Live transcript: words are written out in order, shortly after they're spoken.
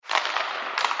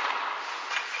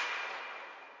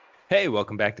Hey,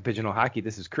 welcome back to Pigeonhole Hockey.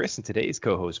 This is Chris and today's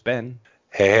co-host Ben.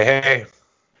 Hey.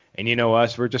 And you know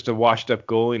us, we're just a washed-up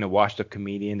goalie and a washed-up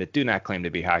comedian that do not claim to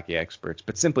be hockey experts,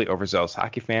 but simply overzealous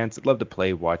hockey fans that love to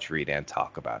play, watch, read, and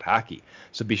talk about hockey.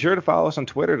 So be sure to follow us on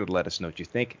Twitter to let us know what you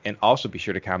think, and also be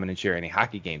sure to comment and share any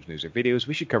hockey games, news, or videos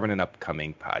we should cover in an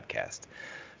upcoming podcast.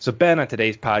 So Ben, on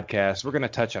today's podcast, we're going to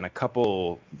touch on a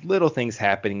couple little things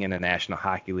happening in the National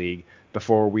Hockey League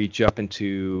before we jump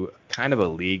into kind of a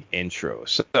league intro.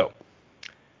 So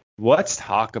let's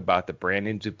talk about the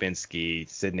Brandon Dubinsky,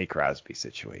 Sidney Crosby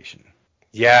situation.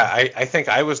 Yeah, I think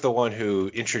I was the one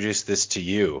who introduced this to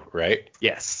you, right?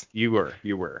 Yes, you were.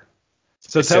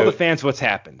 So tell the fans what's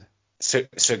happened. So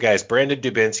guys, Brandon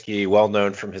Dubinsky, well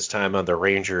known from his time on the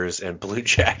Rangers and Blue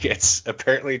Jackets,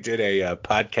 apparently did a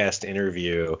podcast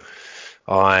interview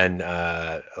on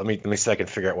let me see if I can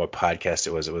figure out what podcast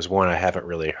it was. It was one I haven't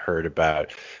really heard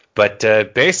about. But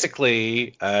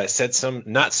basically said some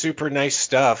not super nice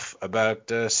stuff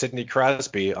about Sidney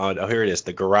Crosby on, here it is,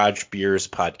 the Garage Beers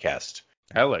podcast.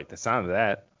 I like the sound of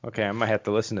that. Okay, I might have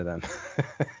to listen to them.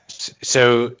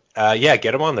 So,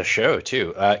 get him on the show,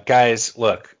 too. Guys,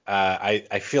 look,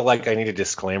 I feel like I need a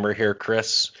disclaimer here,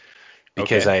 Chris,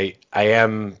 because okay. I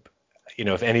am,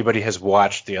 if anybody has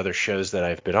watched the other shows that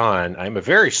I've been on, I'm a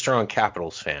very strong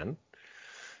Capitals fan.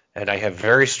 And I have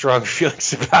very strong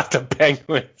feelings about the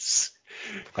Penguins,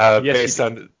 based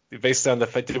on the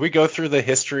fact. Did we go through the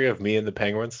history of me and the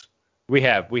Penguins? We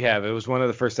have. It was one of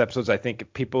the first episodes. I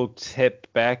think people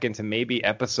tip back into maybe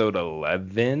episode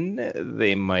 11.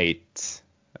 They might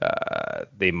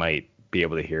be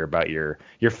able to hear about your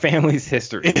family's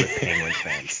history with Penguins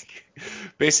fans.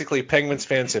 Basically, Penguins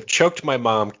fans have choked my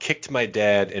mom, kicked my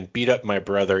dad, and beat up my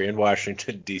brother in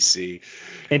Washington, D.C.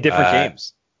 in different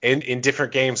games. In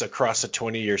different games across a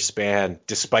 20-year span,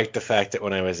 despite the fact that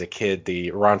when I was a kid,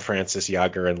 the Ron Francis,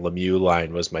 Yager, and Lemieux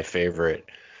line was my favorite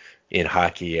in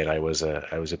hockey, and I was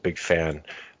a big fan.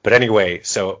 But anyway,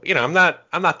 so I'm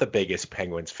not the biggest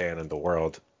Penguins fan in the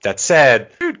world. That said,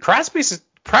 dude, Crosby's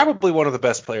probably one of the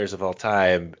best players of all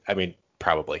time. I mean,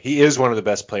 probably he is one of the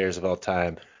best players of all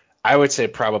time. I would say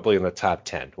probably in the top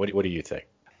 10. What do you think?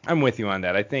 I'm with you on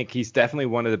that. I think he's definitely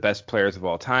one of the best players of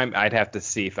all time. I'd have to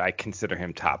see if I consider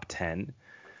him top 10.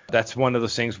 That's one of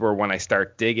those things where when I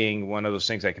start digging, one of those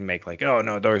things I can make like, oh,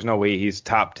 no, there's no way he's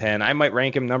top 10. I might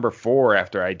rank him number 4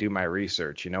 after I do my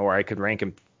research, or I could rank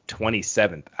him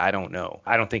 27th. I don't know.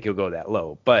 I don't think he'll go that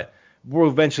low. But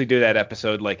we'll eventually do that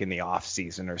episode like in the off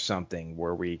season or something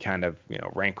where we kind of,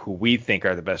 rank who we think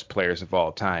are the best players of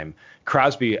all time.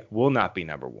 Crosby will not be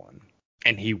number 1.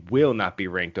 And he will not be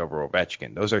ranked over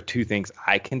Ovechkin. Those are two things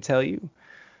I can tell you.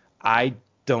 I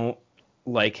don't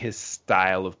like his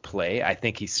style of play. I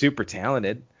think he's super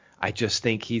talented. I just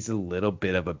think he's a little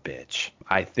bit of a bitch.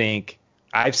 I think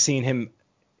I've seen him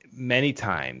many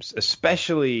times,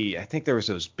 especially I think there was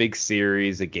those big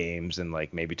series of games in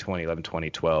like maybe 2011,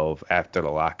 2012 after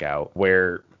the lockout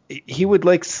where he would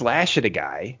like slash at a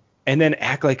guy and then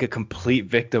act like a complete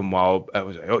victim while I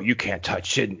was like, oh, you can't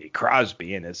touch Sidney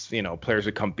Crosby. And his, players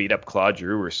would come beat up Claude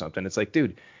Giroux or something. It's like,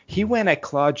 dude, he went at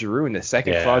Claude Giroux, and the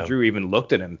second Claude Giroux even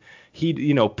looked at him, he'd,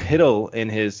 piddle in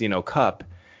his, cup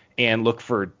and look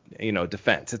for,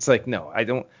 defense. It's like, no, I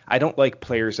don't like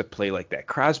players that play like that.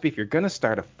 Crosby, if you're going to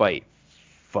start a fight.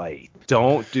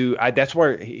 Don't do. That's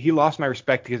where he lost my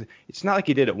respect, because it's not like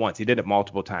he did it once. He did it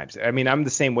multiple times. I mean, I'm the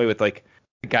same way with like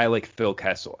a guy like Phil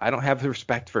Kessel. I don't have the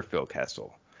respect for Phil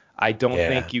Kessel. I don't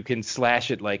think you can slash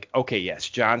it like, okay, yes,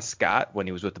 John Scott when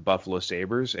he was with the Buffalo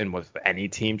Sabres and with any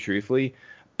team, truthfully,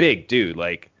 big dude,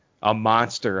 like a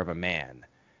monster of a man.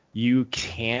 You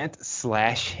can't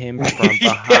slash him from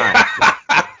behind.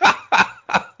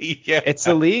 It's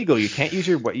illegal. You can't use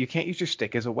your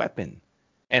stick as a weapon.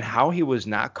 And how he was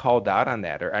not called out on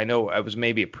that, or I know it was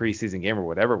maybe a preseason game or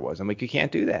whatever it was. I'm like, you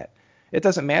can't do that. It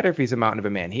doesn't matter if he's a mountain of a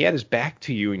man. He had his back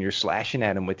to you and you're slashing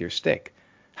at him with your stick.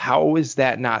 How is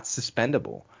that not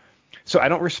suspendable? So I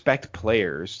don't respect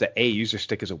players that A, use their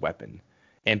stick as a weapon,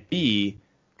 and B,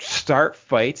 start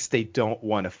fights they don't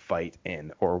want to fight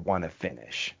in or want to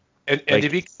finish. And to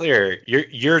be clear,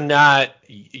 you're not,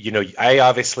 I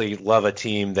obviously love a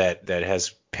team that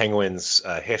has Penguins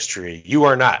history. You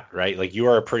are not, right? Like, you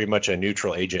are pretty much a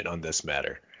neutral agent on this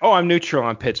matter. Oh, I'm neutral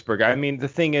on Pittsburgh. I mean, the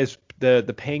thing is,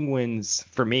 the Penguins,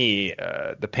 for me,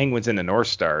 the Penguins and the North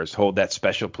Stars hold that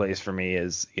special place for me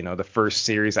as, the first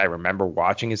series I remember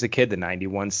watching as a kid, the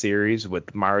 91 series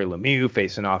with Mario Lemieux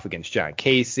facing off against John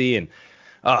Casey. And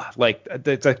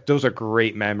those are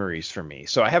great memories for me.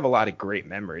 So I have a lot of great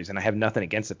memories, and I have nothing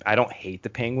against it. I don't hate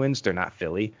the Penguins. They're not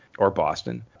Philly or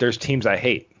Boston. There's teams I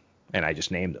hate, and I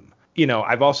just named them.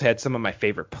 I've also had some of my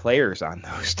favorite players on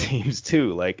those teams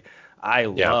too. Like I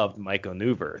Yeah. loved Michael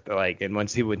Neuvirth. Like, and when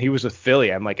he was with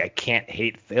Philly, I'm like, I can't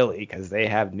hate Philly because they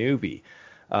have Newby.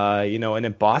 And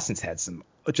then Boston's had some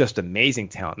just amazing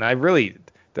talent. And I really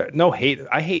no hate.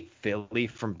 I hate Philly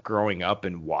from growing up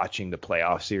and watching the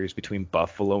playoff series between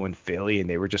Buffalo and Philly, and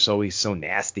they were just always so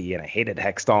nasty. And I hated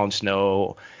Hextall and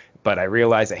Snow, but I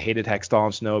realized I hated Hextall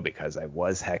and Snow because I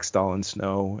was Hextall and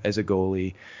Snow as a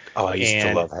goalie. Oh, I used to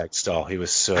And love Hextall. He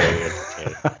was so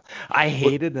entertaining. I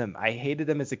hated them. I hated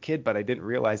them as a kid, but I didn't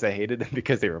realize I hated them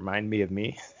because they remind me of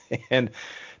me. And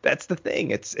that's the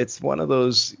thing. It's one of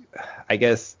those, I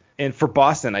guess. And for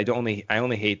Boston, I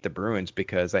only hate the Bruins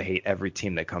because I hate every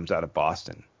team that comes out of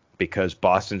Boston, because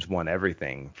Boston's won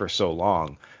everything for so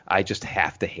long. I just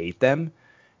have to hate them.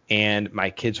 And my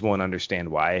kids won't understand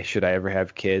why. Should I ever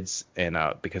have kids? And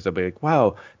because they'll be like,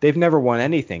 wow, they've never won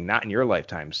anything, not in your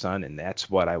lifetime, son. And that's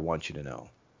what I want you to know.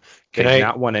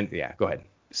 Not won any. Yeah, go ahead.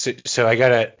 So I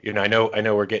gotta, I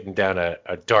know we're getting down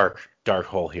a dark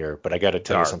hole here, but I gotta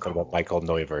tell you something about Michael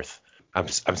Neuvirth. I'm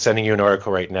sending you an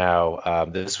article right now.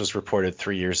 This was reported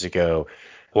 3 years ago.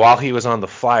 While he was on the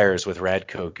Flyers with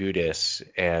Radko Gudas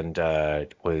and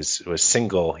was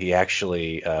single, he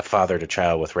actually fathered a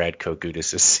child with Radko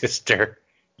Gudas' sister.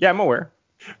 Yeah, I'm aware.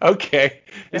 Okay.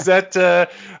 Yeah. Is that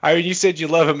you said you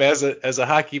love him as a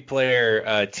hockey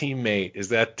player teammate. Is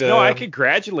that No, I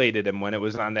congratulated him when it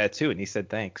was on that too, and he said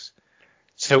thanks.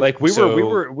 So like we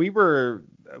weren't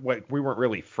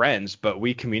really friends, but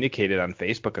we communicated on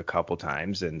Facebook a couple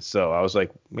times, and so I was like,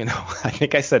 I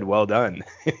think I said well done.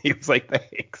 He was like,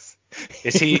 thanks.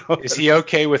 Is he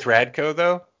okay with Radko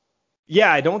though?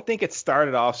 Yeah, I don't think it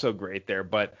started off so great there,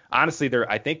 but honestly,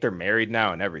 I think they're married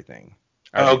now and everything.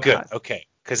 Oh, good. Not? Okay.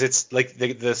 Because it's like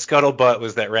the scuttlebutt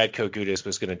was that Radko Gudas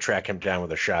was going to track him down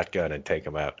with a shotgun and take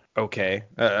him out. Okay.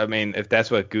 I mean, if that's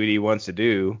what Goody wants to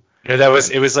do. It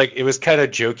was kind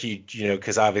of jokey,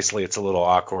 because obviously it's a little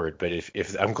awkward. But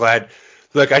if I'm glad.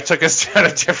 Look, I took us down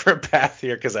a different path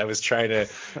here because I was trying to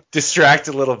distract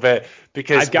a little bit.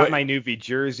 Because I've got my new V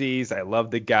jerseys. I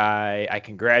love the guy. I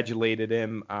congratulated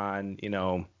him on,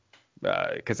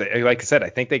 because like I said, I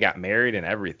think they got married and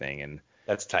everything. And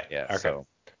that's tight. Yeah. Okay. So,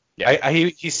 yeah.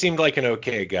 He seemed like an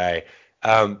okay guy.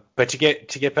 But to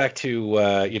get back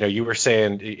to you were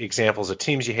saying examples of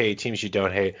teams you hate, teams you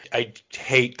don't hate. I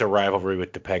hate the rivalry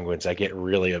with the Penguins. I get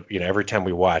really every time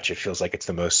we watch, it feels like it's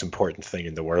the most important thing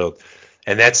in the world.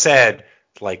 And that said,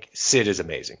 like Sid is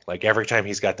amazing. Like every time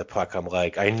he's got the puck, I'm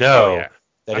like, I know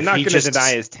that I'm not going to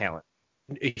deny his talent.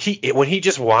 When he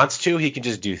just wants to, he can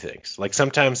just do things. Like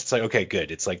sometimes it's like, okay,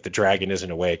 good. It's like the dragon isn't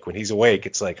awake. When he's awake,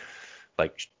 it's like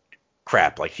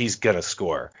crap. Like he's gonna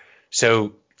score.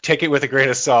 So take it with a grain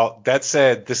of salt. That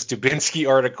said, the Stubinsky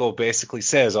article basically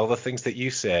says all the things that you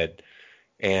said.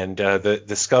 And the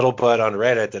scuttlebutt on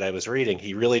Reddit that I was reading,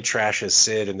 he really trashes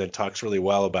Sid and then talks really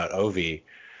well about Ovi.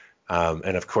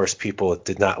 And of course, people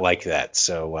did not like that.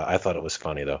 So I thought it was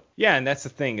funny, though. Yeah, and that's the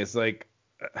thing is like,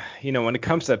 when it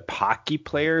comes to hockey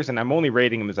players, and I'm only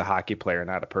rating him as a hockey player,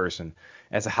 not a person.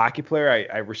 As a hockey player,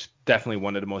 I definitely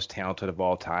one of the most talented of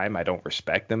all time. I don't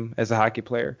respect him as a hockey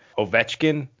player.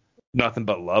 Ovechkin, nothing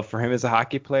but love for him as a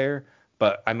hockey player.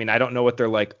 But, I mean, I don't know what they're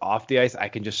like off the ice. I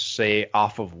can just say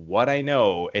off of what I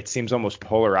know, it seems almost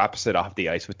polar opposite off the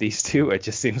ice with these two. It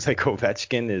just seems like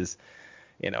Ovechkin is,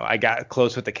 I got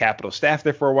close with the Capital staff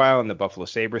there for a while and the Buffalo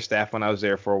Sabres staff when I was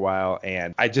there for a while.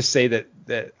 And I just say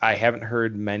that I haven't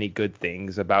heard many good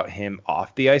things about him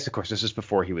off the ice. Of course, this is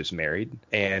before he was married.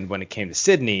 And when it came to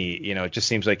Sydney, it just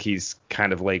seems like he's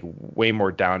kind of like way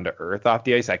more down to earth off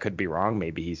the ice. I could be wrong.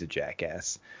 Maybe he's a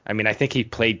jackass. I mean, I think he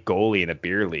played goalie in a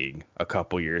beer league a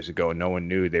couple years ago. And no one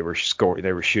knew they were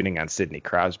shooting on Sidney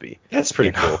Crosby. That's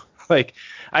pretty cool. Like,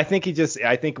 I think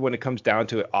when it comes down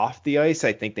to it off the ice,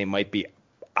 I think they might be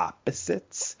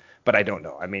opposites, but I don't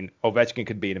know. I mean, Ovechkin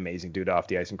could be an amazing dude off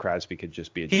the ice, and Crosby could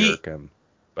just be a jerk.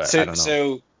 But I don't know.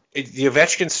 So the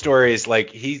Ovechkin story is like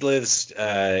he lives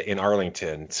in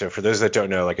Arlington. So for those that don't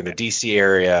know, like in the DC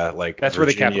area, like that's Virginia, where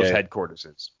the Capitals headquarters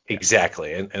is.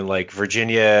 Exactly, and like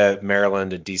Virginia,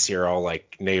 Maryland, and DC are all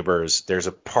like neighbors. There's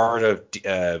a part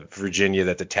of Virginia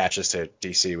that attaches to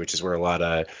DC, which is where a lot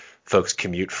of folks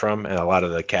commute from, and a lot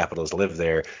of the Capitals live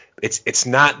there. It's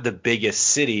not the biggest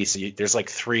city, so there's like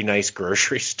 3 nice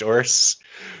grocery stores.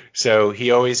 So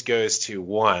he always goes to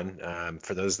one.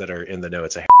 For those that are in the know,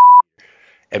 it's a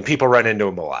and people run into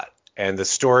him a lot. And the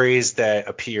stories that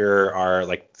appear are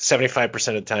like 75%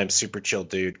 of the time super chill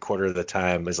dude, quarter of the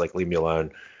time is like leave me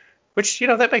alone, which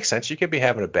that makes sense. You could be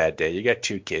having a bad day. You got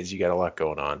 2 kids, you got a lot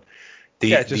going on.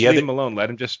 Just leave him alone.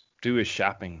 Let him just do his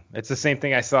shopping. It's the same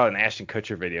thing I saw an Ashton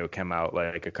Kutcher video come out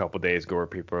like a couple days ago where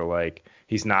people are like,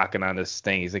 he's knocking on this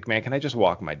thing. He's like, man, can I just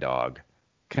walk my dog?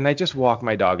 Can I just walk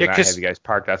my dog and not have you guys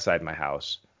parked outside my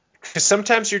house? Because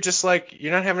sometimes you're just like,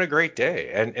 you're not having a great day.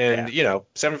 And you know,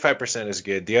 75% is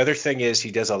good. The other thing is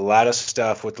he does a lot of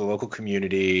stuff with the local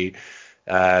community.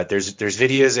 There's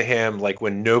videos of him like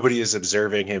when nobody is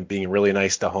observing him being really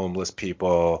nice to homeless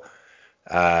people.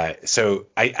 So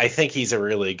I think he's a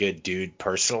really good dude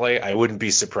personally. I wouldn't be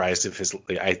surprised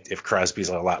if Crosby's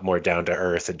a lot more down to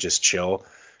earth and just chill,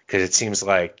 because it seems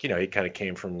like, you know, he kind of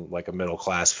came from like a middle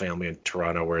class family in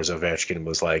Toronto, whereas Ovechkin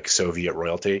was like Soviet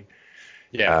royalty.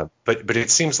 Yeah. But it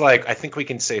seems like I think we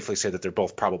can safely say that they're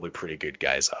both probably pretty good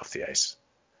guys off the ice.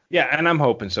 Yeah, and I'm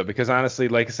hoping so, because honestly,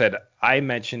 like I said, I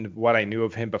mentioned what I knew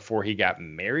of him before he got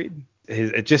married.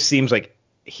 It just seems like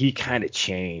he kind of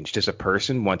changed as a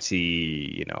person once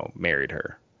he, you know, married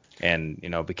her, and, you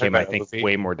know, became, I think,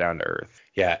 way more down to earth.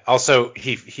 Yeah. Also,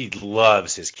 he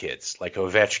loves his kids. Like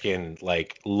Ovechkin,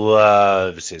 like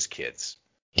loves his kids.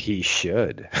 He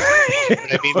should.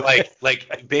 I mean,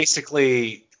 like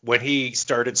basically when he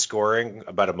started scoring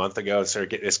about a month ago, it's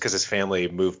because his family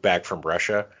moved back from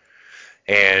Russia,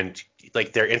 and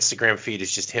like their Instagram feed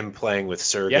is just him playing with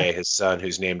Sergey, his son,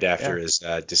 who's named after his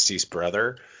deceased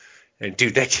brother. And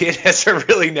dude, that kid has a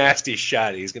really nasty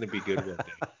shot. He's going to be good one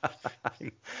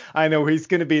day. I know he's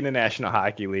going to be in the National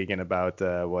Hockey League in about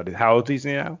how old is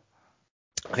he now?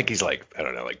 I think he's like, I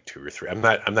don't know, like 2 or 3. I'm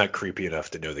not creepy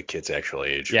enough to know the kid's actual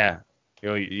age. Yeah.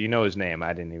 You know his name.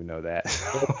 I didn't even know that.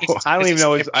 I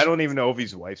don't even know if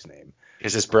his wife's name.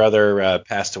 His brother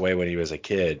passed away when he was a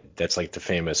kid. That's like the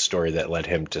famous story that led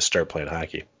him to start playing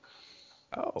hockey.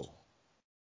 Oh.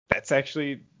 That's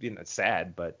actually, you know,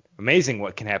 sad, but amazing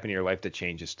what can happen in your life that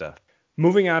changes stuff.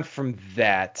 Moving on from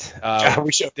that,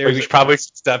 we should probably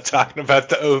stop talking about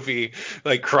the Ovi,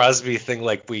 like Crosby thing,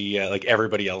 like like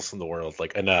everybody else in the world.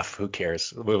 Like, enough. Who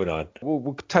cares? Moving on.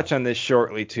 We'll touch on this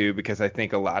shortly too, because I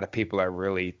think a lot of people are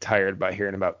really tired about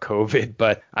hearing about COVID.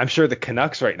 But I'm sure the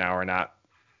Canucks right now are not.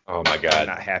 Oh my God,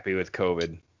 not happy with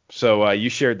COVID. So you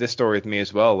shared this story with me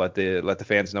as well. Let the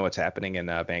fans know what's happening in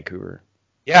Vancouver.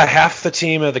 Yeah, half the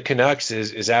team of the Canucks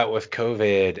is out with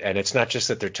COVID, and it's not just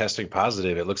that they're testing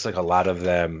positive. It looks like a lot of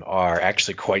them are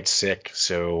actually quite sick.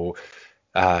 So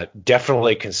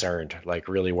definitely concerned, like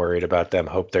really worried about them.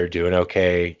 Hope they're doing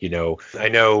okay. You know, I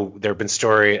know there have been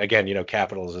story again. You know,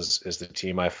 Capitals is the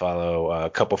team I follow.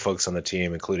 A couple folks on the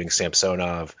team, including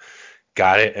Samsonov,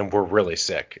 got it and were really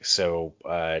sick. So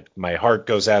my heart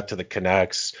goes out to the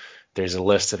Canucks. There's a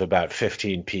list of about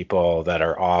 15 people that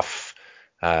are off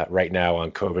right now on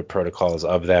COVID protocols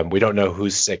of them. We don't know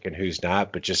who's sick and who's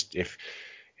not, but just if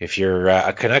you're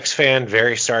a Canucks fan,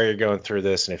 very sorry you're going through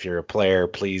this. And if you're a player,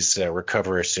 please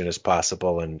recover as soon as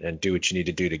possible and do what you need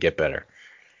to do to get better.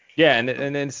 Yeah,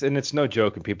 and it's no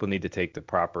joke, and people need to take the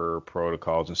proper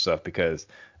protocols and stuff, because,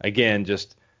 again,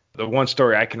 just the one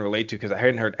story I can relate to, because I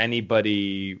hadn't heard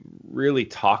anybody really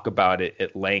talk about it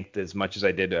at length as much as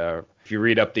I did. If you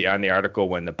read up on the article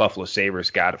when the Buffalo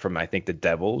Sabres got it from, I think, the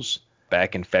Devils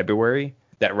back in February,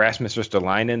 that Rasmus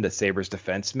Ristolainen, the Sabres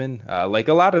defenseman, like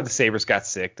a lot of the Sabres got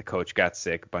sick, the coach got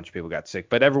sick, a bunch of people got sick,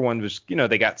 but everyone was, you know,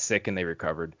 they got sick and they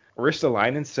recovered.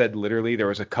 Ristolainen said literally there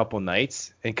was a couple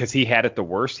nights, and because he had it the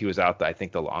worst, he was out I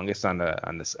think the longest on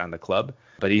the club,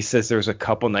 but he says there was a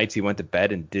couple nights he went to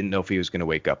bed and didn't know if he was going to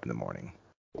wake up in the morning.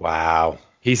 Wow.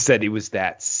 He said he was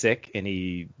that sick, and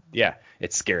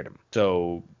it scared him.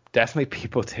 So definitely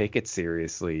people take it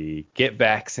seriously. Get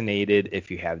vaccinated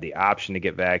if you have the option to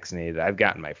get vaccinated. I've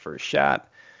gotten my first shot.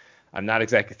 I'm not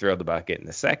exactly thrilled about getting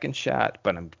the second shot,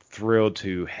 but I'm thrilled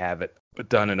to have it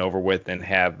done and over with and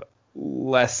have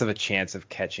less of a chance of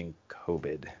catching COVID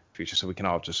in the future, so we can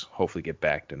all just hopefully get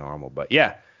back to normal. But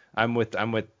yeah, I'm with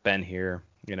Ben here.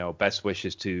 You know, best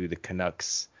wishes to the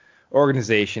Canucks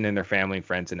organization and their family and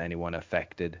friends and anyone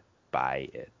affected by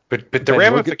it. But the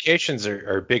ramifications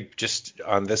are big. Just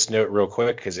on this note real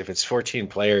quick, because if it's 14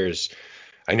 players,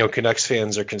 I know Canucks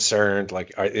fans are concerned.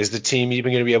 Like, is the team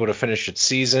even going to be able to finish its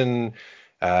season?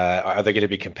 Are they going to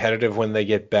be competitive when they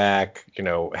get back? You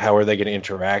know, how are they going to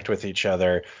interact with each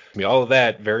other? I mean, all of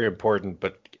that, very important,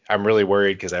 but I'm really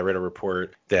worried because I read a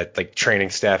report that like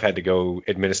training staff had to go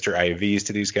administer IVs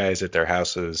to these guys at their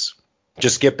houses.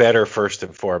 Just get better first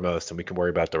and foremost, and we can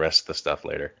worry about the rest of the stuff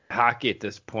later. Hockey at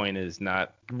this point is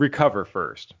not recover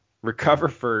first. Recover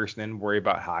first, and worry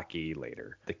about hockey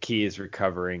later. The key is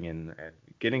recovering and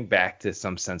getting back to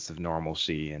some sense of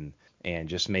normalcy and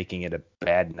just making it a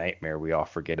bad nightmare we all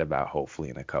forget about, hopefully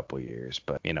in a couple years.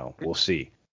 But, you know, we'll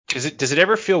see. Does it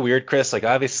ever feel weird, Chris? Like,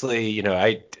 obviously,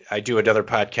 I do another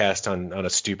podcast on a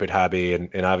stupid hobby,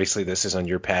 and obviously this is on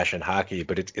your passion, hockey,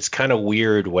 but it's kind of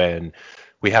weird when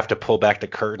we have to pull back the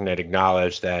curtain and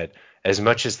acknowledge that as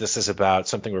much as this is about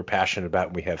something we're passionate about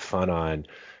and we have fun on,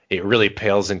 it really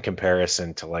pales in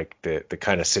comparison to like the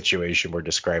kind of situation we're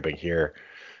describing here.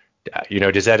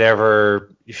 Does that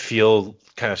ever feel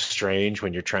kind of strange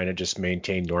when you're trying to just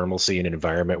maintain normalcy in an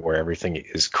environment where everything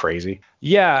is crazy?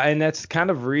 Yeah, and that's kind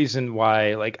of reason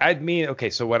why, like, okay,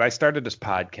 so when I started this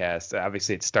podcast,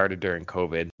 obviously it started during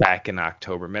COVID back in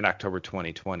mid-October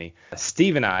 2020.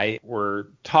 Steve and I were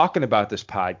talking about this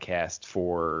podcast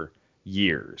for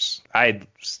years. I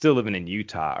still living in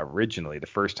Utah originally the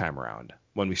first time around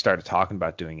when we started talking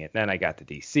about doing it. Then I got to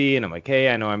DC and I'm like, hey,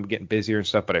 I know I'm getting busier and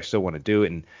stuff, but I still want to do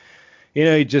it. And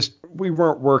we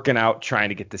weren't working out trying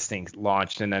to get this thing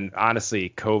launched. And then honestly,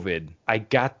 COVID, I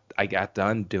got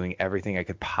done doing everything I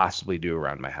could possibly do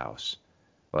around my house.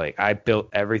 Like I built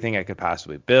everything I could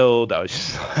possibly build. I was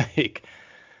just like,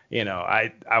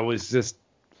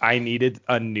 I needed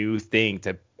a new thing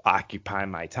to occupy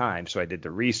my time. So I did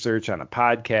the research on a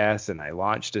podcast and I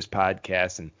launched this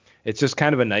podcast, and it's just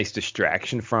kind of a nice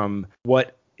distraction from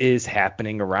what is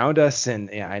happening around us. And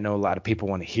I know a lot of people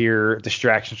want to hear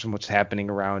distractions from what's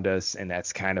happening around us. And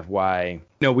that's kind of why,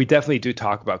 we definitely do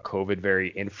talk about COVID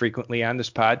very infrequently on this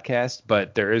podcast,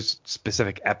 but there is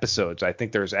specific episodes. I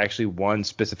think there's actually one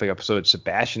specific episode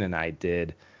Sebastian and I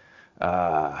did.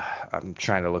 I'm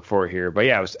trying to look for it here, but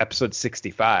yeah, it was episode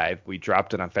 65. We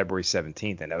dropped it on February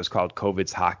 17th, and that was called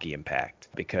COVID's Hockey Impact,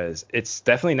 because it's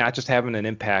definitely not just having an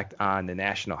impact on the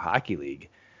National Hockey League.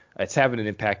 It's having an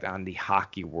impact on the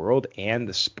hockey world and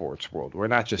the sports world. We're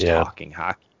not just talking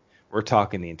hockey. We're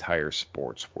talking the entire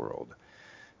sports world.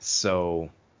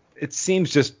 So it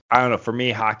seems just, I don't know, for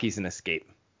me, hockey's an escape.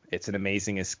 It's an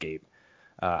amazing escape.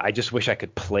 I just wish I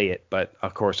could play it, but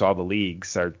of course all the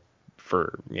leagues are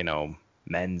for,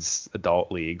 men's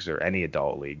adult leagues or any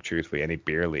adult league, truthfully, any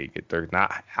beer league, they're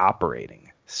not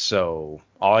operating. So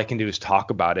all I can do is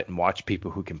talk about it and watch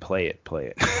people who can play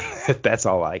it. That's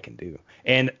all I can do.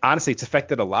 And honestly, it's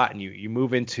affected a lot. And you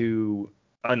move into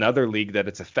another league that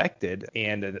it's affected,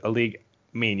 and a league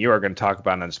me and you are going to talk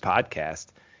about on this podcast.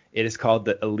 It is called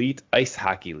the Elite Ice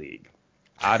Hockey League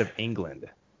out of England.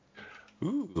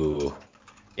 Ooh.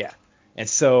 Yeah. And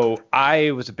so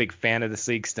I was a big fan of this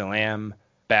league, still am,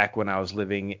 back when I was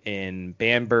living in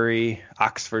Banbury,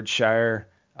 Oxfordshire.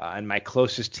 And my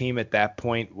closest team at that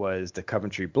point was the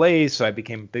Coventry Blaze, so I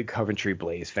became a big Coventry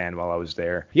Blaze fan while I was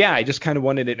there. Yeah, I just kind of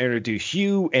wanted to introduce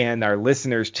you and our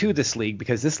listeners to this league,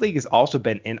 because this league has also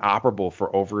been inoperable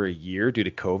for over a year due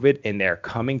to COVID, and they're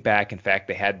coming back. In fact,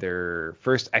 they had their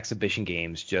first exhibition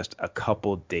games just a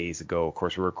couple days ago. Of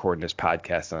course, we're recording this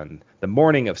podcast on the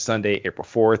morning of Sunday, April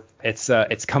 4th.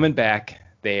 It's coming back.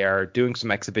 They are doing some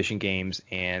exhibition games,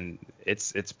 and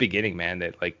it's beginning,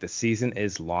 man. The season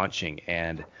is launching,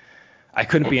 and I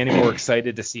couldn't be any more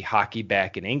excited to see hockey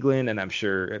back in England, and I'm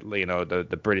sure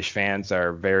the British fans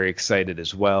are very excited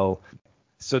as well.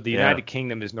 So the United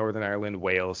Kingdom is Northern Ireland,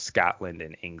 Wales, Scotland,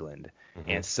 and England.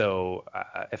 Mm-hmm. And so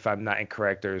if I'm not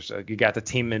incorrect, you got the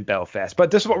team in Belfast.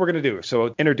 But this is what we're going to do.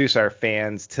 So introduce our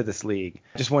fans to this league.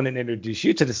 I just wanted to introduce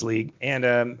you to this league and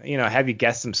have you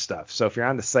guess some stuff. So if you're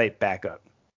on the site, back up.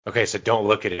 Okay, so don't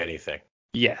look at anything.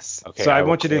 Yes. Okay. So I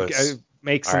want you to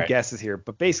make some guesses here.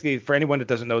 But basically, for anyone that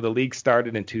doesn't know, the league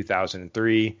started in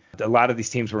 2003. A lot of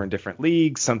these teams were in different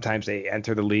leagues. Sometimes they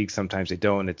enter the league, sometimes they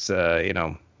don't. It's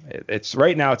it's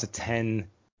right now it's a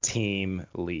 10-team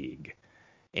league.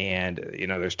 And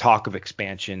there's talk of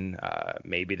expansion,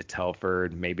 maybe to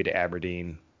Telford, maybe to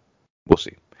Aberdeen. We'll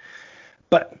see.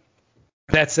 But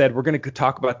that said, we're going to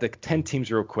talk about the 10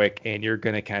 teams real quick, and you're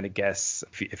going to kind of guess.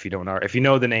 If you don't know, if you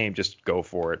know the name, just go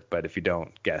for it. But if you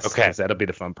don't, guess. Okay. Because that'll be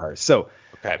the fun part. So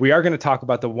we are going to talk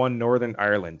about the one Northern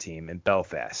Ireland team in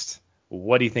Belfast.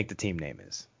 What do you think the team name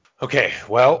is? Okay,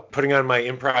 well, putting on my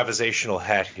improvisational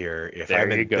hat here, if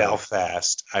I'm in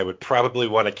Belfast, I would probably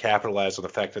want to capitalize on the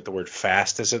fact that the word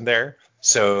fast is in there.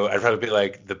 So I'd probably be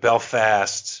like the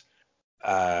Belfast.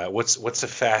 What's a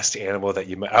fast animal that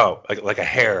you might? Oh, like a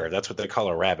hare. That's what they call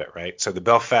a rabbit, right? So the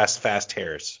Belfast fast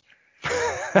hares.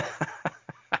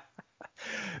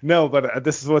 No, but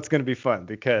this is what's going to be fun,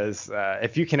 because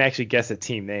if you can actually guess a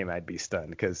team name, I'd be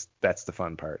stunned, because that's the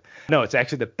fun part. No, it's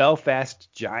actually the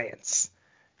Belfast Giants.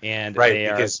 And right,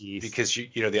 they because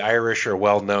the Irish are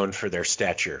well known for their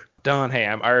stature. Hey,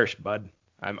 I'm Irish, bud.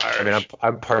 I'm I mean, Irish.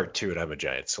 I'm part two, and I'm a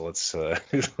Giant. So let's. Well,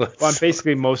 I'm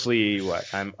basically mostly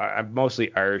what? I'm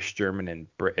mostly Irish, German, and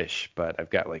British, but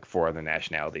I've got like 4 other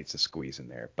nationalities to squeeze in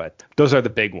there. But those are the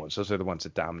big ones. Those are the ones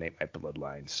that dominate my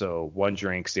bloodline. So one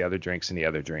drinks, the other drinks, and the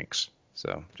other drinks.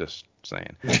 So just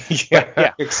saying. Yeah,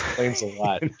 yeah. explains a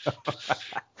lot.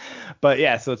 But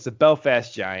yeah, so it's the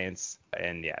Belfast Giants,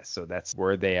 and yeah, so that's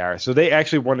where they are. So they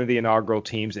actually one of the inaugural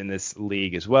teams in this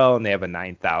league as well, and they have a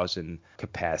 9,000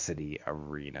 capacity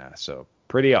arena. So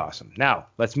pretty awesome. Now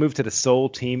let's move to the sole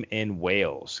team in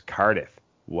Wales, Cardiff.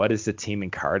 What is the team in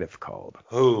Cardiff called?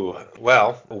 Oh,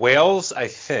 well, Wales, I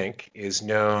think, is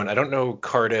known. I don't know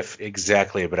Cardiff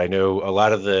exactly, but I know a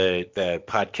lot of the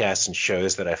podcasts and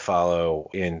shows that I follow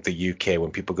in the UK.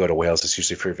 When people go to Wales, it's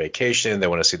usually for vacation. They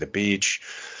want to see the beach.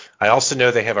 I also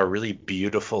know they have a really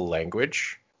beautiful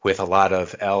language with a lot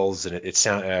of L's, and it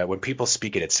sound when people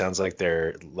speak it, it sounds like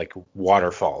they're like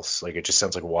waterfalls. Like it just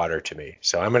sounds like water to me.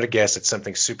 So I'm gonna guess it's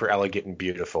something super elegant and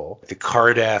beautiful. The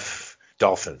Cardiff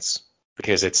Dolphins.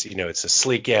 Because it's it's a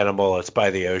sleek animal, it's by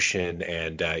the ocean,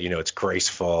 and it's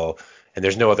graceful, and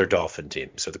there's no other dolphin team.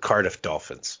 So the Cardiff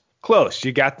Dolphins. Close.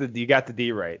 You got the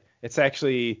D right. It's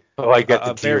actually I get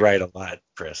the D right a lot,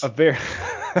 Chris. A very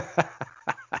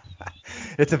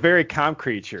It's a very calm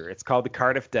creature. It's called the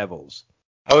Cardiff Devils.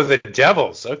 Oh, the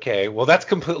Devils. Okay. Well, that's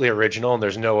completely original, and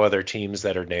there's no other teams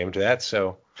that are named that,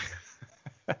 so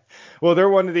Well, they're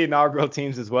one of the inaugural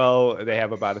teams as well. They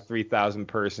have about a 3,000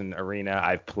 person arena.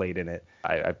 I've played in it.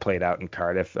 I played out in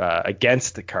Cardiff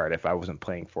against the Cardiff. I wasn't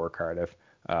playing for Cardiff,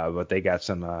 but they got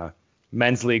some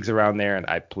men's leagues around there, and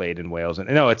I played in Wales. And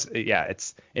no, it's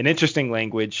an interesting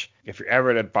language. If you're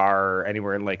ever at a bar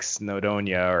anywhere in like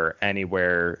Snowdonia or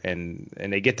anywhere, and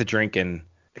they get to drinking,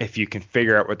 if you can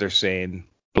figure out what they're saying,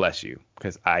 bless you,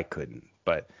 because I couldn't.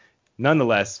 But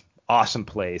nonetheless, awesome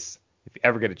place. If you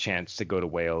ever get a chance to go to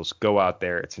Wales, go out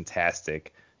there. It's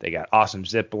fantastic. They got awesome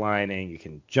zip lining. You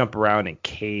can jump around in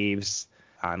caves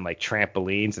on like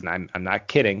trampolines, and I'm not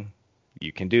kidding.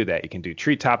 You can do that. You can do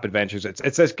treetop adventures.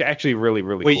 It's actually really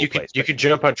cool place. You could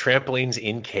jump on trampolines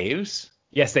in caves?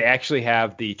 Yes, they actually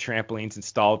have the trampolines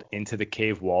installed into the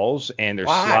cave walls, and there's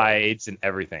slides and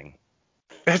everything.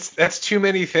 That's too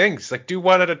many things. Like do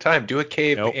one at a time. Do a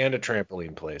cave Nope. and a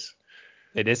trampoline place.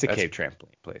 It is a cave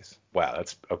trampoline place. Wow,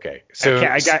 that's okay. So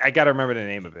I got to remember the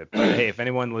name of it. But hey, if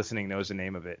anyone listening knows the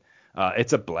name of it,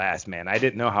 it's a blast, man. I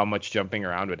didn't know how much jumping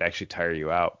around would actually tire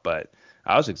you out, but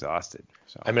I was exhausted.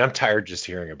 So. I mean, I'm tired just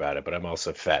hearing about it, but I'm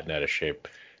also fat and out of shape.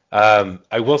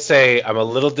 I will say I'm a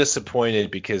little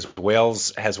disappointed because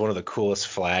Wales has one of the coolest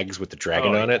flags with the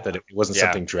dragon on it, that it wasn't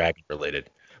something dragon related.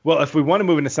 Well, if we want to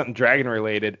move into something dragon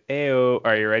related,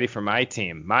 are you ready for my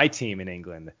team? My team in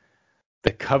England.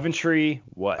 The Coventry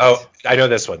what? Oh, I know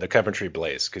this one, the Coventry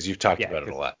Blaze, because you've talked about it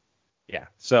a lot. Yeah.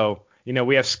 So,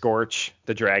 we have Scorch,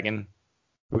 the dragon,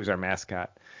 who's our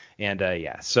mascot. And,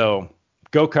 so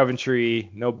go Coventry.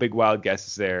 No big wild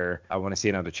guesses there. I want to see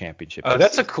another championship. Oh,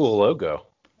 that's a cool logo.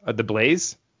 The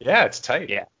Blaze? Yeah, it's tight.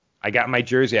 Yeah. I got my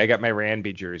jersey. I got my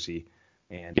Ranby jersey.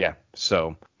 And,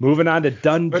 so moving on to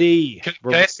Dundee.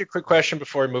 Can I ask you a quick question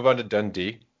before we move on to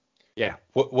Dundee? Yeah.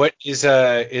 What's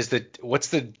the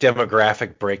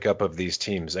demographic breakup of these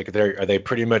teams? Like, are they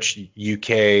pretty much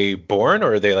UK born,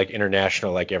 or are they like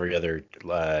international, like every other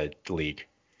league?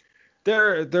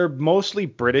 They're mostly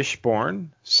British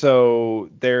born, so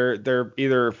they're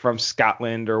either from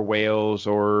Scotland or Wales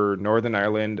or Northern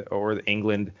Ireland or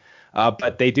England,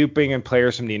 but they do bring in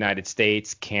players from the United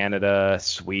States, Canada,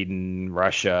 Sweden,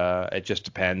 Russia. It just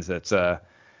depends. It's a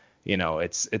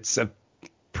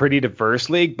pretty diverse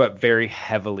league, but very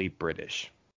heavily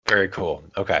British. Very cool.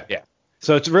 Okay. Yeah.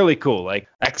 So it's really cool, like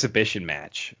exhibition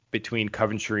match between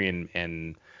Coventry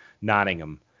and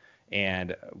Nottingham.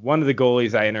 And one of the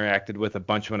goalies I interacted with a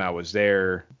bunch when I was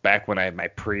there, back when I had my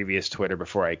previous Twitter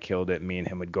before I killed it, me and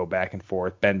him would go back and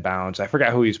forth. Ben Bounds. I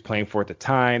forgot who he was playing for at the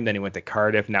time. Then he went to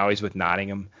Cardiff. Now he's with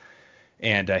Nottingham.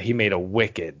 And he made a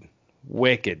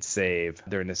wicked save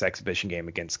during this exhibition game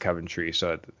against Coventry.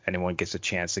 So if anyone gets a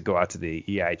chance to go out to the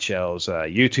EIHL's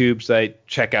YouTube site,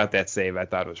 check out that save. I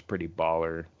thought it was pretty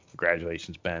baller.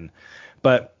 Congratulations, Ben.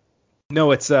 But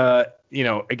no, it's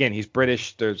again, he's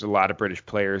British. There's a lot of British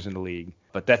players in the league,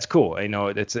 but that's cool.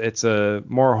 It's a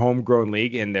more homegrown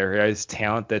league, and there is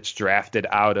talent that's drafted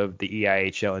out of the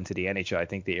EIHL into the NHL. I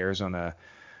think the Arizona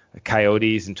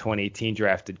Coyotes in 2018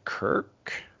 drafted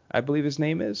Kirk, I believe his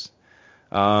name is.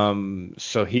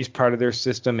 So he's part of their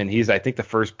system, and he's, I think, the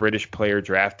first British player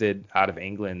drafted out of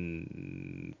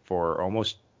England for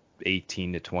almost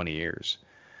 18 to 20 years.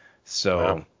 So,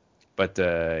 wow. But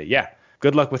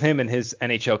good luck with him in his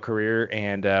NHL career.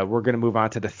 And we're going to move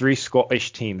on to the 3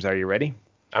 Scottish teams. Are you ready?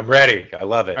 I'm ready. I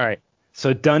love it. All right.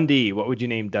 So Dundee, what would you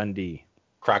name Dundee?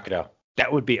 Crocodile.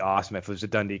 That would be awesome if it was a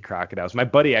Dundee Crocodiles. My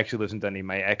buddy actually lives in Dundee,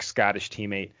 my ex-Scottish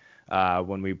teammate,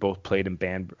 when we both played in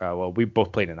we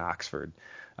both played in Oxford.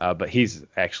 But he's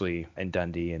actually in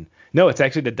Dundee. And no, it's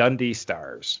actually the Dundee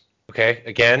Stars. Okay.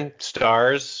 Again,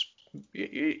 Stars,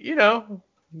 you know,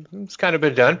 it's kind of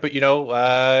been done, but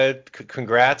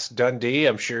congrats, Dundee.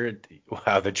 I'm sure.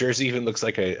 Wow, the jersey even looks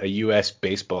like a U.S.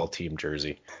 baseball team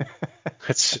jersey.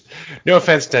 No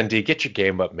offense, Dundee. Get your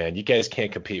game up, man. You guys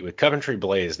can't compete with Coventry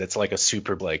Blaze. That's like a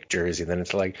super jersey. And then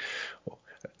it's like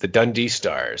the Dundee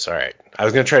Stars. All right. I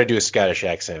was gonna try to do a Scottish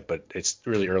accent, but it's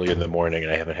really early in the morning,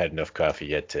 and I haven't had enough coffee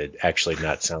yet to actually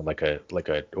not sound like a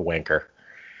wanker.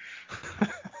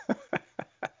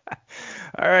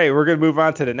 All right, we're gonna move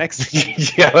on to the next.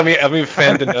 Yeah, let me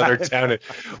offend another town.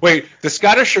 Wait, the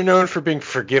Scottish are known for being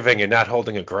forgiving and not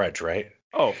holding a grudge, right?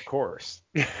 Oh, of course.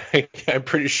 I'm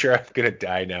pretty sure I'm gonna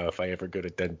die now if I ever go to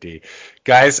Dundee.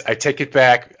 Guys, I take it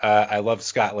back. I love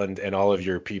Scotland and all of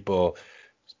your people.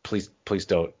 Please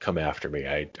don't come after me.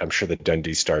 I'm sure the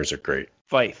Dundee Stars are great.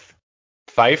 Fife.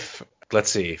 Let's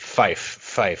see.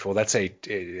 Fife. Well,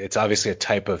 it's obviously a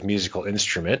type of musical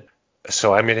instrument.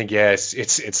 So I'm gonna guess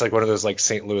it's like one of those like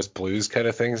St. Louis blues kind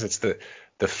of things. It's the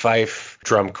Fife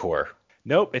Drum Corps.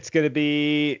 Nope, it's gonna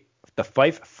be the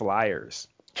Fife Flyers.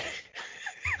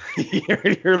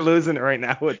 You're losing it right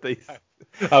now with these.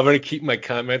 I'm gonna keep my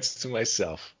comments to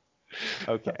myself.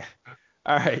 Okay.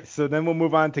 All right. So then we'll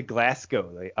move on to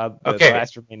Glasgow, the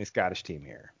last remaining Scottish team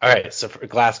here. All right. So for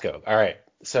Glasgow. All right.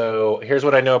 So here's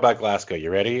what I know about Glasgow.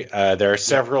 You ready? There are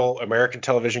several American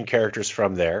television characters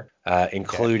from there,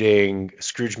 including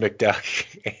Scrooge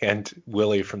McDuck and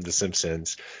Willie from The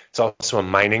Simpsons. It's also a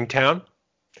mining town,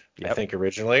 I think,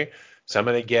 originally. So I'm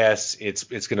going to guess it's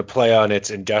going to play on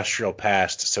its industrial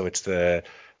past. So it's the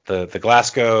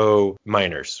Glasgow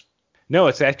Miners. No,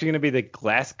 it's actually going to be the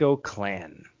Glasgow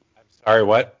Clan. Sorry,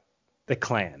 what? The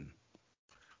Clan.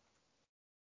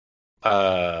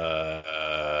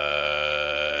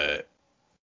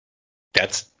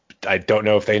 I don't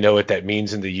know if they know what that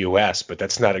means in the U.S., but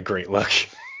that's not a great look.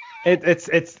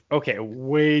 It's okay,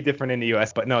 way different in the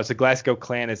U.S., but no, it's a Glasgow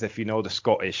Clan, as if you know the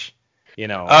Scottish, you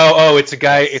know. Oh, it's a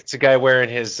guy wearing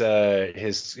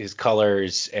his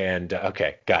colors and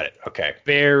okay, got it. Okay.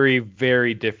 Very,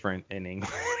 very different in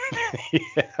England.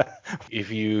 Yeah.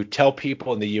 If you tell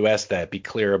people in the U.S. that, be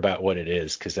clear about what it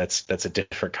is, because that's a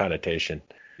different connotation.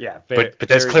 Yeah, but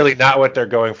that's clearly not what they're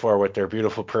going for with their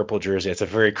beautiful purple jersey. It's a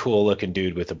very cool looking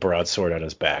dude with a broadsword on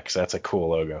his back. So that's a cool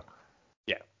logo.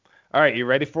 Yeah. All right, you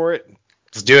ready for it?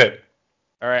 Let's do it.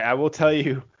 All right, I will tell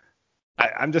you.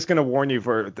 I'm just going to warn you,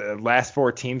 for the last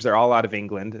four teams, they're all out of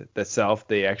England.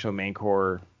 The actual main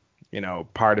core,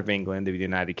 part of England, the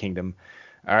United Kingdom.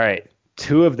 All right,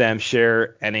 two of them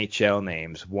share NHL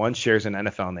names. One shares an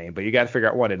NFL name, but you got to figure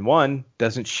out one. And one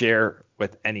doesn't share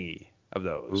with any of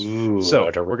those. Ooh, so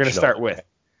we're going to start with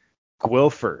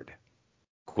Guildford.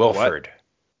 Guildford.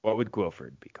 What would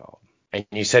Guildford be called? And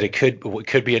you said it could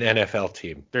be an NFL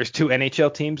team. There's two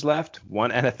NHL teams left,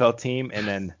 one NFL team, and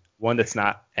then one that's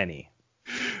not any.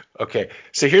 Okay,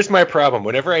 so here's my problem.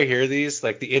 Whenever I hear these,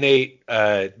 like the innate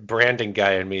branding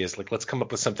guy in me is like, let's come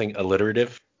up with something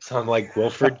alliterative. So I'm like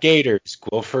Guildford Gators,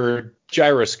 Guildford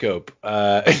Gyroscope.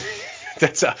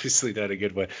 That's obviously not a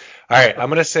good one. All right, I'm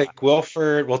going to say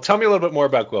Guildford. Well, tell me a little bit more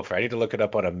about Guildford. I need to look it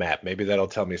up on a map. Maybe that'll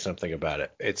tell me something about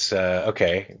it. It's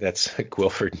okay. That's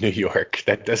Guildford, New York.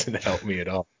 That doesn't help me at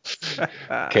all.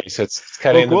 Okay, so it's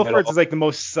kind of in the middle. Guildford's is like the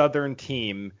most southern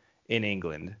team in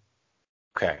England.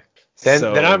 Okay. Then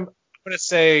I'm going to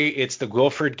say it's the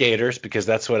Guildford Gators, because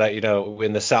that's what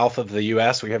in the south of the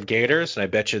U.S. we have gators, and I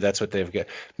bet you that's what they've got.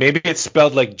 Maybe it's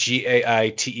spelled like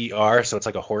Gaiter, so it's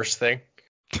like a horse thing.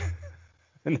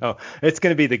 No, it's going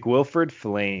to be the Guildford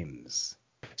Flames.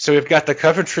 So we've got the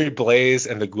Coventry Blaze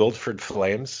and the Guildford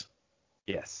Flames?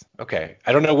 Yes. Okay.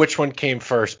 I don't know which one came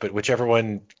first, but whichever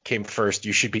one came first,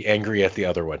 you should be angry at the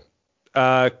other one.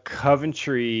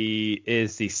 Coventry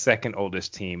is the second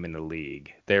oldest team in the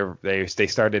league. They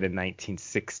started in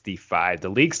 1965. The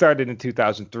league started in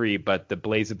 2003, but the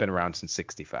Blaze have been around since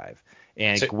 65.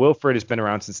 And Guildford has been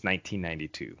around since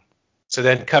 1992. So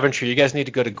then Coventry, you guys need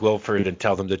to go to Guildford and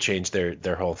tell them to change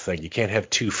their whole thing. You can't have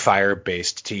two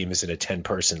fire-based teams in a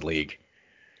 10-person league.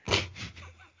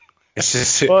 It's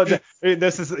just, well,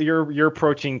 this is you're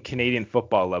approaching Canadian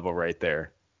football level right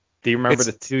there. Do you remember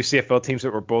the two CFL teams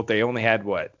that were both? They only had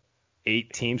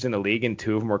 8 teams in the league, and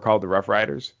 2 of them were called the Rough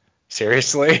Riders.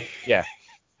 Seriously? Yeah.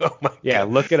 Oh my God. Yeah,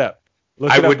 look it up.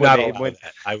 I would not allow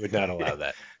that. I would not allow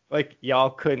that. Like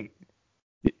y'all couldn't.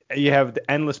 you have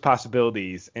the endless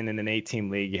possibilities, and in an 8-team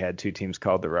league, you had 2 teams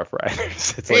called the Rough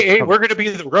Riders. It's Hey, we're going to be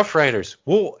the Rough Riders.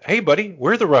 Well, hey, buddy,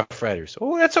 we're the Rough Riders.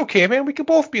 Oh, that's okay, man. We can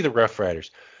both be the Rough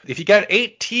Riders. If you got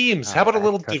 8 teams, how about a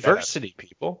little diversity,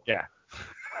 people? Yeah.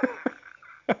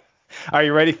 Are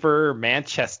you ready for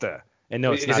Manchester? And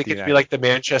no, it's not. Is it going to be like the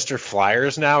Manchester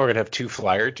Flyers now? We're going to have 2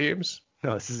 Flyer teams?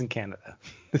 No, this isn't Canada.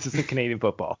 This isn't Canadian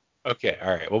football. Okay, all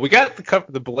right. Well, we got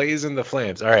the Blaze and the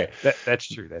Flames. All right. That's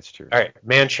true. All right,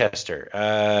 Manchester.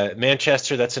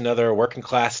 Manchester, that's another working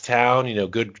class town,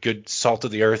 good salt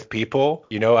of the earth people.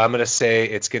 I'm going to say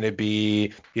it's going to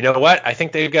be, you know what? I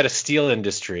think they've got a steel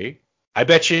industry. I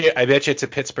bet you it's a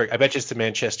Pittsburgh. I bet you it's the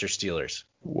Manchester Steelers.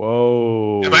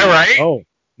 Whoa. Am I right? Oh,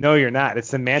 no, you're not.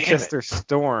 It's the Manchester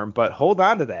Storm, but hold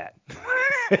on to that.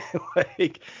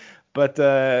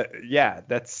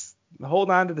 Hold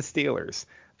on to the Steelers.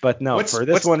 But no, what's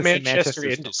the Manchester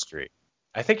industry?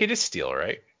 I think it is steel,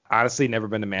 right? Honestly, never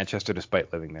been to Manchester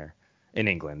despite living there in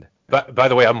England. But by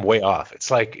the way, I'm way off.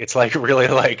 It's like really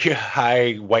like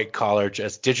high white collar,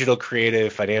 just digital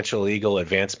creative, financial, legal,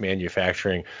 advanced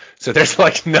manufacturing. So there's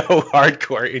like no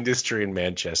hardcore industry in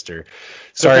Manchester.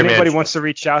 Sorry, if anybody wants to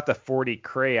reach out to 40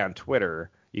 Cray on Twitter,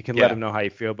 you can let him know how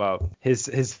you feel about his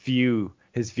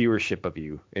viewership of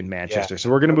you in Manchester. Yeah.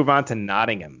 So we're going to move on to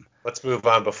Nottingham. Let's move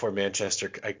on before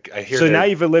Manchester. I hear. So now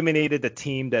you've eliminated the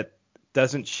team that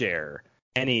doesn't share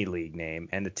any league name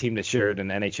and the team that shared an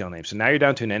NHL name. So now you're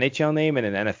down to an NHL name and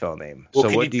an NFL name. Well,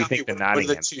 so what do you think the Nottingham?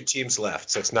 What are the 2 teams left?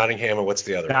 So it's Nottingham and what's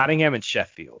the other? Nottingham and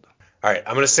Sheffield. All right,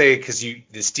 I'm going to say because the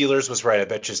Steelers was right. I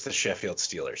bet you it's the Sheffield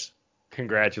Steelers.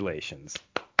 Congratulations.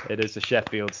 It is the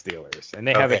Sheffield Steelers, and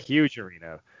they have a huge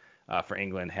arena for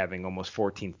England, having almost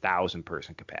 14,000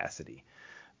 person capacity.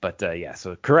 But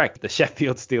so correct, the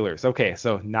Sheffield Steelers. Okay,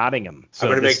 so Nottingham. So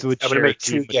I'm going to make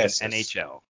 2 guesses.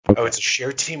 NHL. Okay. Oh, it's a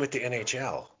shared team with the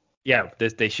NHL. Yeah,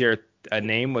 they share a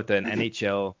name with an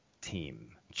NHL team,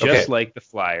 just like the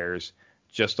Flyers,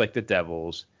 just like the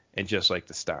Devils, and just like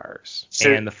the Stars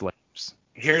and the Flames.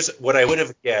 Here's what I would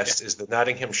have guessed is the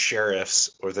Nottingham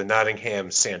Sheriffs or the Nottingham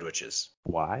Sandwiches.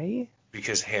 Why?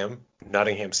 Because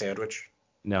Nottingham sandwich.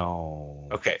 No.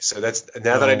 Okay, so that's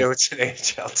now that I know it's an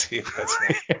NHL team.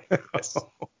 That's not.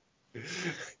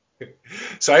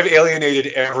 So I've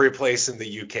alienated every place in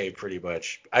the UK pretty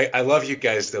much. I love you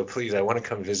guys though. Please, I want to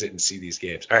come visit and see these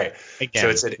games. All right.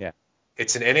 Again, so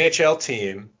it's an NHL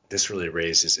team. This really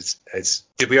raises. It's.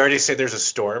 Did we already say there's a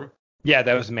Storm? Yeah,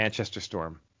 that was the Manchester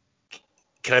Storm.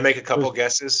 Can I make a couple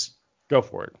guesses? Go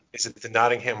for it. Is it the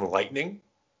Nottingham Lightning?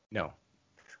 No.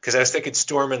 Because I was thinking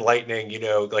Storm and Lightning,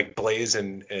 like Blaze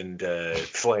and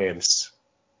Flames,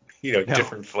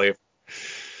 different flavor.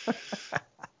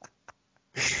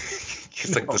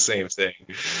 It's like the same thing.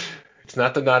 It's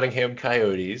not the Nottingham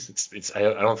Coyotes. I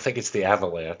don't think it's the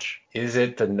Avalanche. Is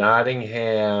it the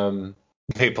Nottingham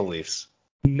Maple Leafs?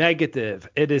 Negative.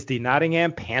 It is the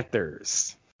Nottingham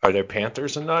Panthers. Are there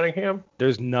Panthers in Nottingham?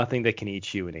 There's nothing that can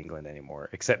eat you in England anymore,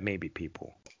 except maybe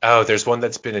people. Oh, there's one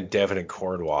that's been in Devon and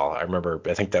Cornwall. I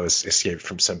think that was escaped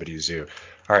from somebody's zoo.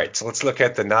 All right, so let's look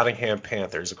at the Nottingham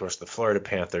Panthers. Of course, the Florida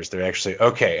Panthers, they're actually,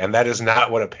 okay, and that is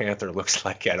not what a panther looks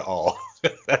like at all.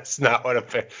 That's not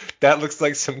what that looks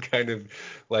like some kind of,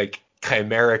 like,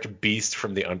 chimeric beast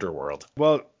from the underworld.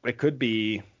 Well, it could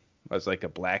be, like a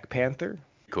Black Panther.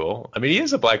 Cool. I mean, he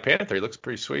is a Black Panther. He looks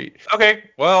pretty sweet. Okay.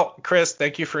 Well, Chris,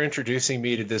 thank you for introducing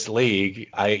me to this league.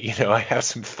 I have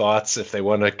some thoughts if they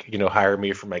want to, hire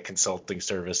me for my consulting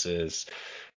services.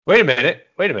 Wait a minute.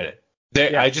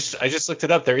 I just looked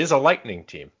it up. There is a Lightning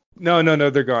team. No,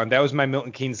 they're gone. That was my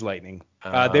Milton Keynes Lightning.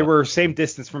 They were same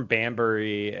distance from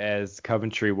Banbury as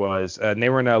Coventry was, and they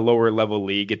were in a lower level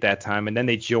league at that time. And then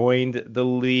they joined the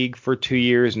league for 2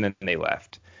 years, and then they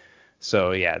left.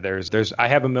 So yeah, I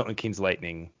have a Milton Keynes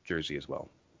Lightning jersey as well.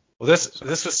 Well, this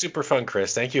was super fun,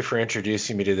 Chris. Thank you for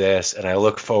introducing me to this, and I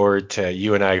look forward to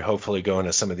you and I hopefully going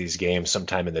to some of these games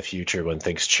sometime in the future when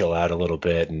things chill out a little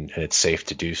bit and it's safe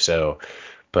to do so.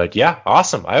 But yeah,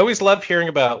 awesome. I always love hearing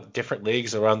about different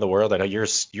leagues around the world. I know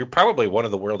you're probably one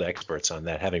of the world experts on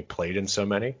that, having played in so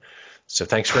many. So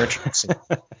thanks for introducing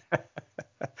me.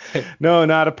 No,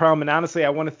 not a problem. And honestly, I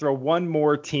want to throw one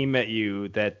more team at you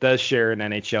that does share an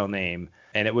NHL name.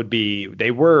 And it would be,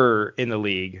 they were in the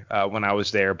league when I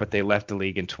was there, but they left the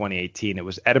league in 2018. It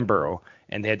was Edinburgh,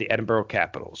 and they had the Edinburgh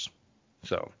Capitals.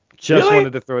 So just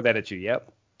wanted to throw that at you.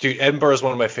 Yep. Dude, Edinburgh is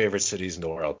one of my favorite cities in the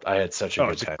world. I had such a good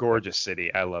time. It's a gorgeous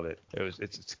city. I love it.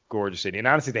 It's a gorgeous city. And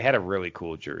honestly, they had a really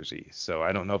cool jersey. So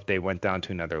I don't know if they went down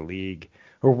to another league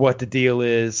or what the deal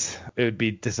is. It would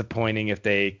be disappointing if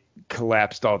they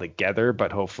collapsed altogether,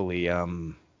 but hopefully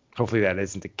that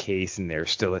isn't the case and they're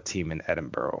still a team in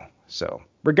Edinburgh. So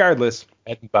regardless.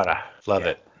 Bread and butter. Love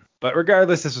it. But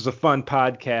regardless, this was a fun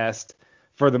podcast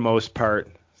for the most part.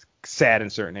 Sad in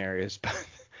certain areas.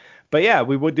 But yeah,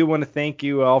 we do want to thank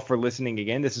you all for listening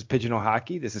again. This is Pigeonhole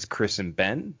Hockey. This is Chris and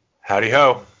Ben. Howdy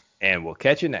ho. And we'll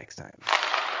catch you next time.